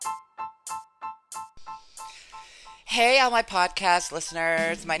Hey, all my podcast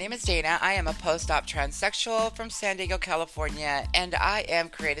listeners. My name is Dana. I am a post op transsexual from San Diego, California, and I am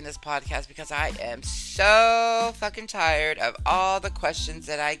creating this podcast because I am so fucking tired of all the questions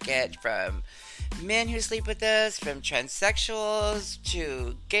that I get from men who sleep with us, from transsexuals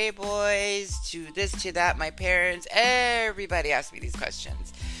to gay boys to this to that. My parents, everybody asks me these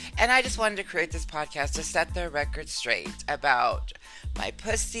questions. And I just wanted to create this podcast to set the record straight about my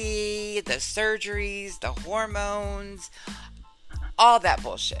pussy, the surgeries, the hormones, all that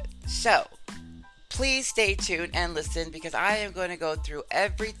bullshit. So, please stay tuned and listen because I am going to go through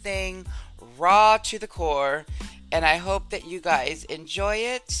everything raw to the core. And I hope that you guys enjoy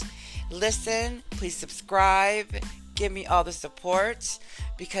it. Listen, please subscribe, give me all the support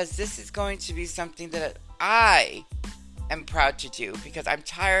because this is going to be something that I am proud to do because I'm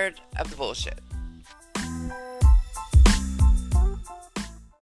tired of the bullshit.